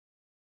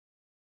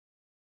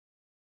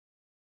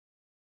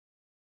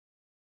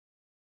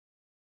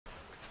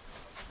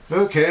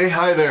Okay,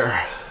 hi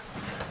there.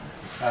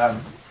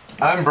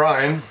 I'm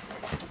Brian,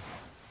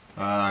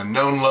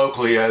 known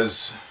locally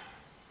as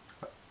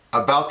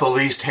about the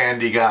least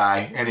handy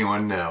guy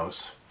anyone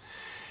knows.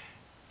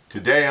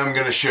 Today I'm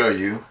going to show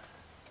you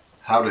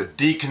how to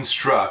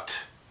deconstruct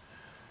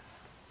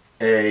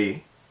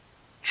a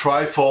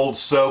trifold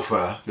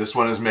sofa. This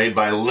one is made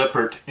by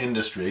Lippert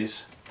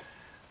Industries,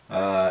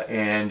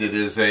 and it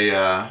is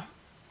a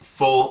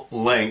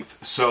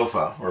full-length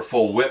sofa, or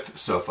full-width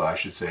sofa I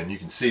should say, and you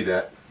can see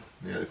that.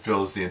 It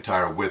fills the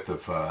entire width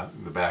of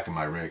the back of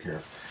my rig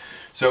here.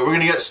 So we're going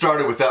to get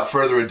started without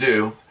further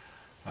ado.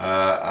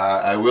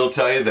 I will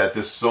tell you that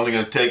this is only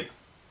going to take,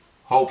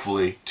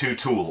 hopefully, 2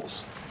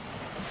 tools.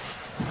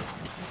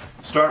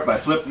 Start by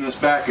flipping this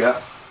back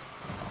up.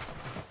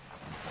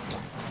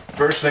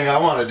 First thing I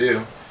want to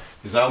do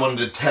is I want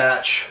to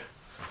detach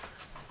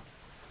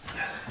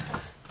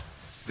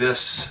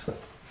this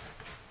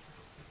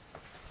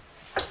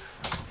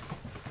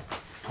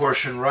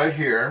portion right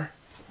here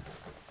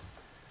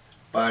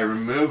by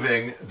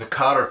removing the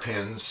cotter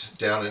pins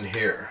down in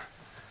here.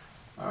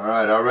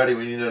 Alright, already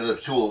we need another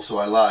tool, so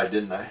I lied,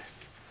 didn't I?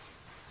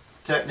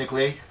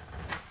 Technically,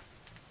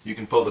 you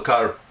can pull the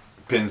cotter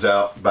pins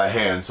out by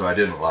hand, so I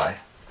didn't lie.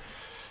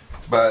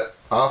 But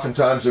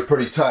oftentimes they're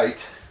pretty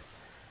tight,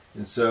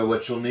 and so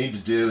what you'll need to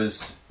do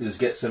is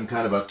get some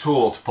kind of a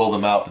tool to pull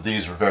them out, but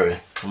these are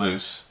very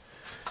loose.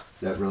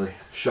 That really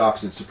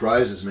shocks and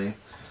surprises me.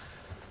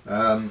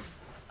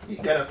 You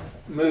gotta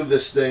move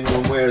this thing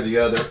one way or the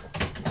other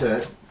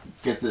to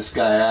get this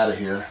guy out of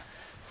here,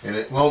 and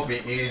it won't be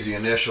easy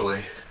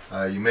initially.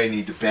 You may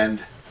need to bend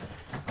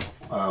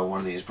one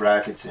of these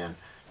brackets in.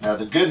 Now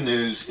the good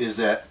news is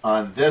that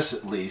on this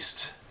at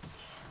least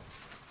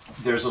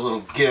there's a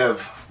little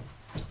give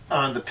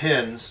on the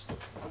pins.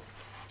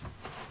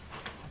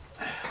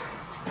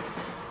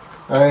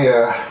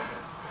 I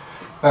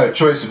had a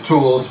choice of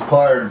tools.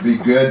 Pliers would be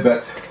good,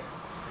 but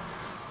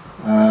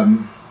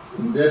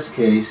in this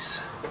case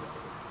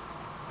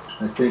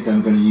I think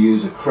I'm going to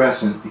use a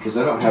crescent because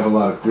I don't have a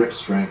lot of grip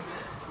strength,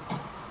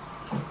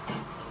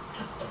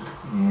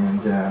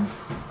 and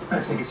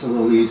I think it's a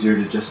little easier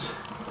to just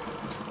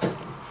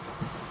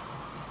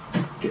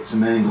get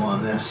some angle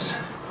on this.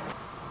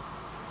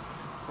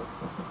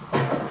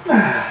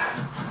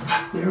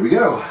 There we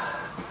go.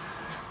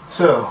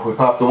 So we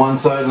pop the one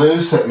side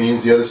loose, that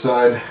means the other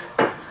side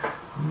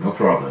no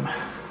problem.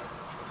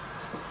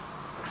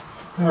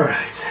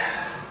 Alright.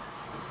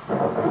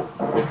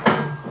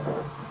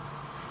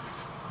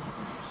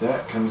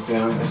 That comes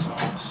down this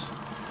much.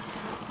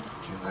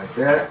 Do like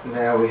that.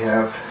 Now we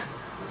have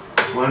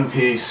one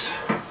piece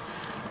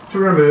to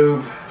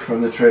remove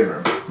from the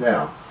trailer.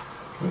 Now,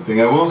 one thing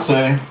I will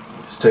say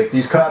is take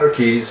these cotter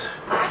keys,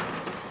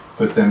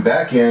 put them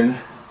back in,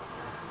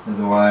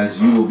 otherwise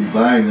you will be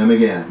buying them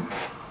again.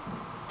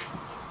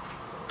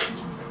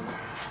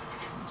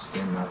 Once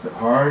again, not that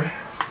hard.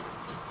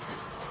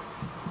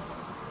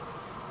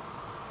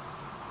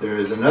 There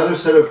is another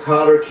set of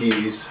cotter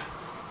keys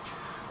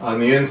on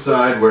the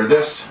inside where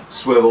this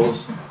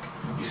swivels.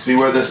 You see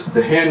where the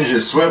hinge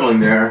is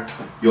swiveling there,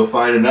 you'll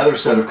find another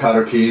set of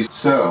cotter keys.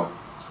 So,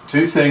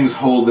 2 things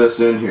hold this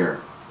in here.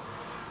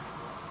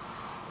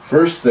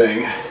 First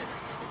thing,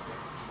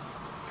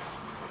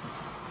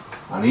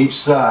 on each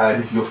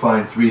side you'll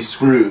find 3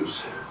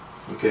 screws.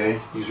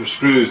 Okay, these are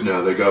screws now.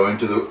 They go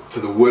into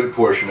the wood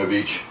portion of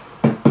each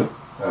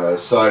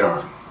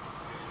sidearm.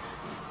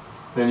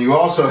 Then you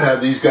also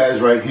have these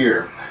guys right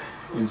here,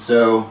 and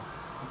so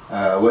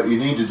what you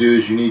need to do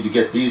is you need to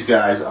get these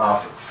guys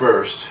off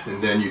first,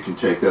 and then you can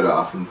take that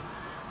off. And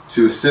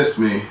to assist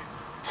me,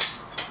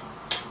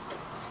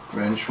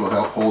 wrench will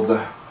help hold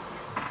the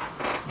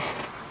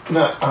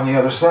nut on the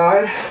other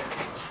side.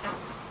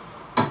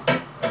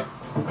 Make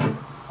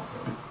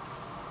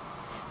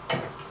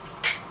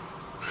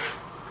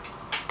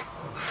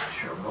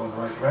sure I'm going the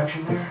right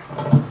direction there.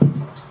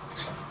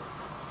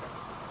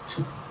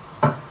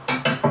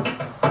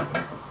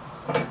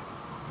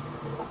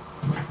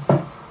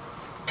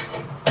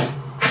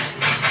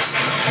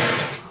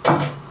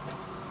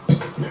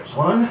 There's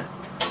one.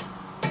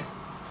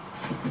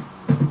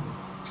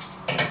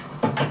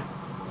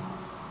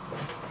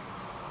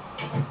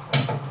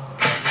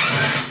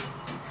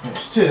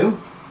 There's 2.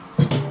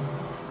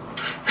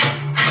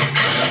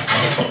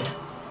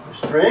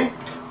 There's 3.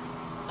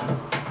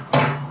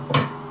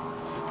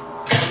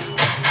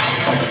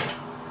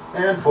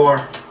 And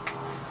 4.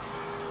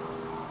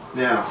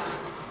 Now,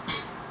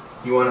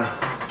 you want to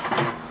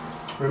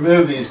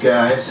remove these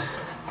guys,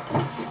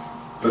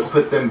 but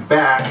put them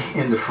back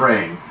in the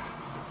frame.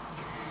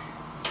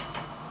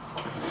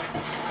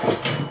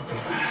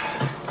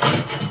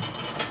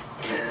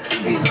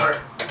 These are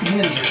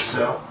hinges,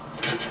 so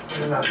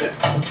they're not that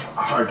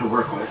hard to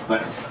work with,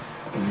 but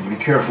you need to be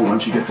careful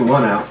once you get the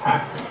one out.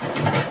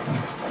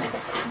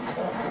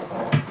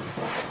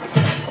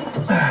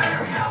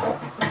 There we go.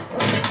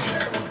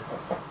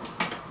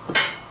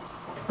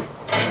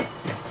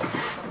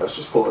 Let's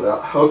just pull it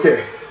out.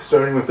 Okay,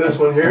 starting with this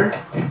one here.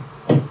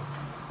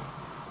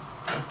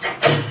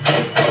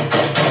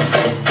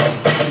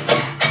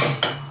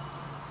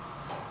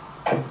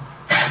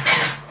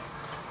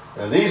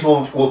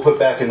 we'll put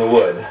back in the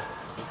wood.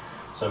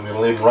 So I'm going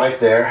to leave them right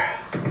there.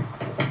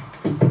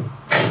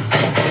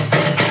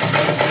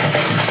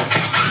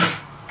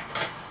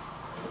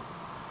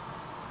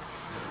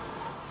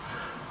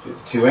 Do the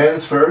two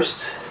ends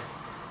first.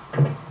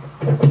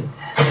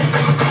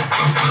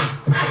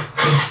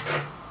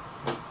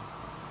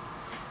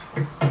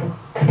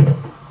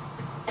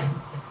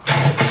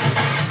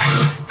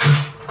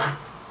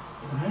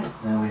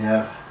 Now we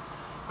have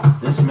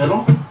this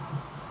middle.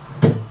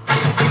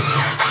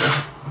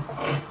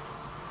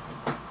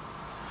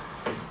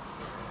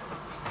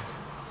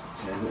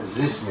 And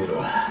this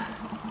middle.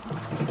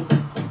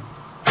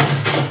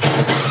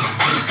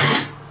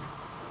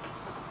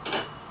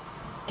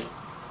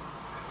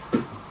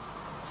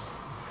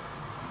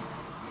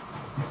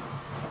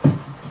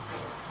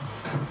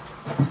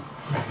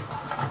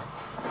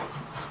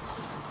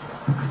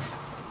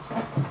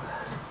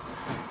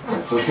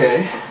 That's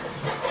okay.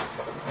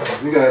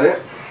 We got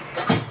it.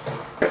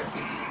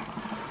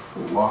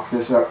 We'll walk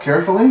this out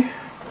carefully.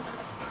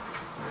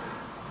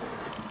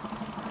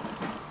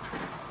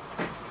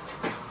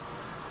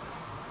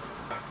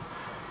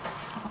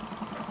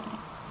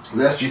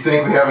 Lest you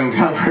think we haven't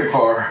gone very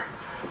far,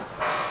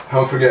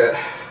 don't forget,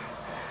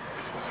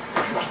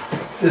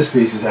 this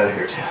piece is out of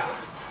here too.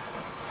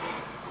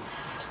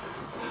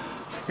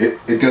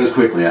 It goes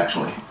quickly,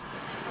 actually.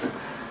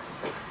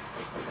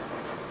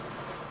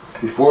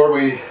 Before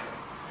we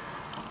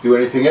do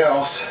anything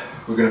else,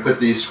 we're going to put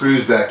these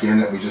screws back in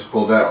that we just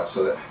pulled out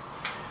so that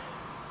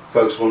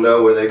folks will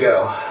know where they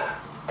go.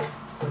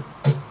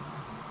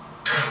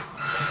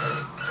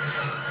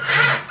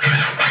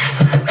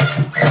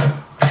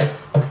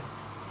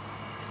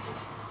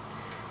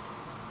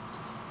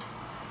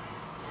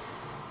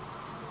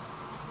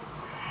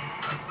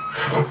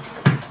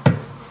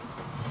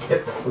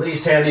 Yep,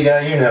 least handy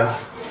guy you know.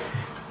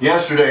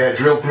 Yesterday I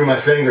drilled through my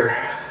finger.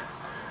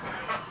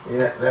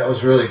 Yeah, that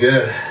was really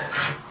good.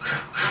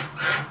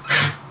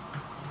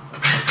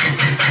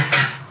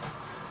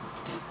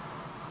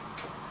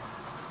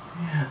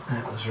 Yeah,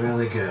 that was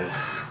really good.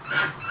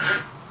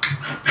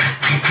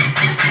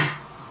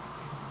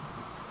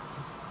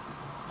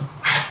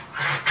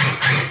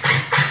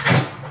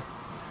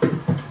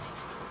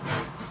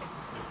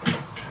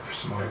 For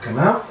some more to come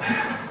out.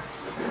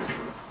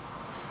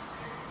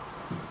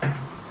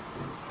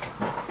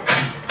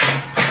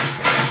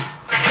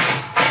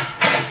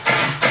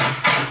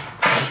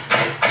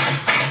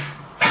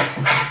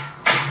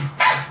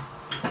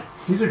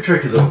 These are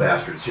tricky little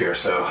bastards here,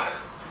 so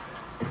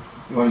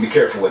you want to be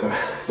careful with them.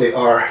 They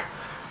are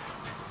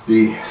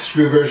the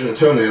screw version of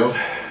toenailed.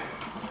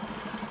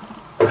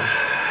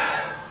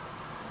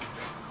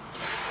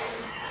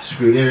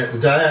 Screwed in at the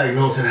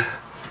diagonal to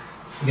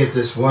get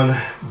this one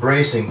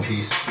bracing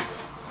piece.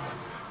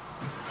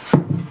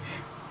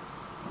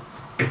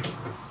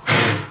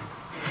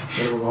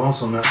 It will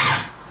also not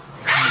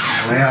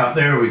lay out.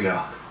 There we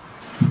go.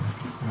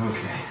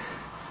 Okay.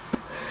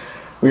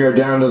 We are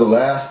down to the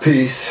last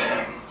piece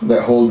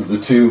that holds the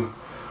two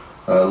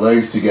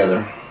legs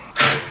together.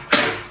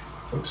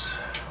 Oops,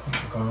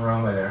 going the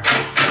wrong way there.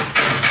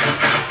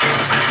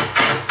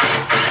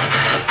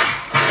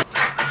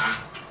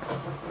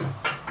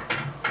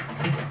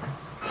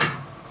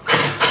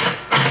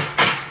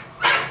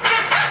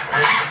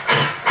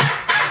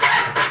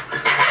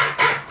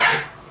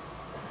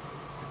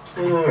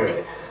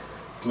 Alright,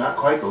 not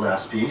quite the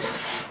last piece.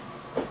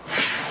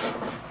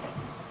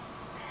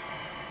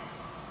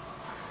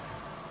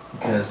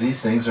 Because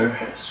these things are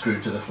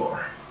screwed to the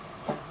floor.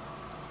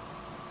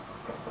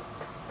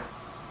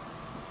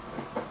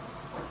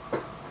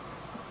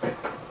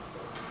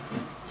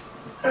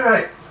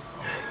 Alright,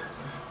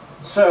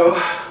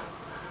 so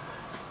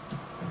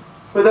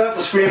without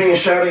the screaming and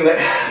shouting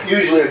that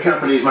usually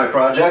accompanies my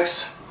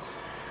projects,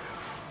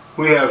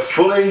 we have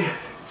fully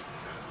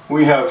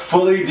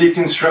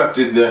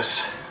deconstructed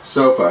this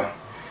sofa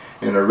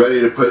and are ready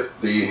to put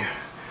the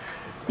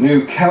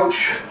new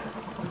couch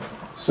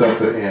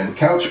sofa in.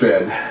 Couch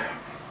bed.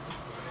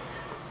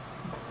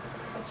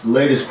 It's the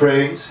latest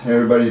craze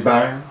everybody's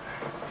buying.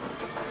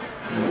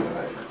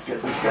 Alright, let's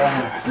get this guy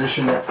in a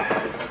position that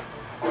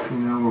you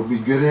know we'll be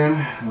good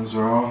in. Those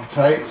are all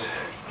tight.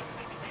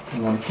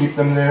 You want to keep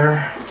them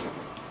there.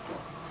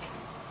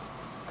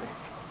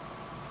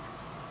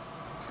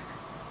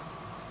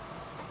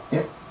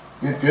 Yep,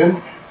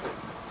 good.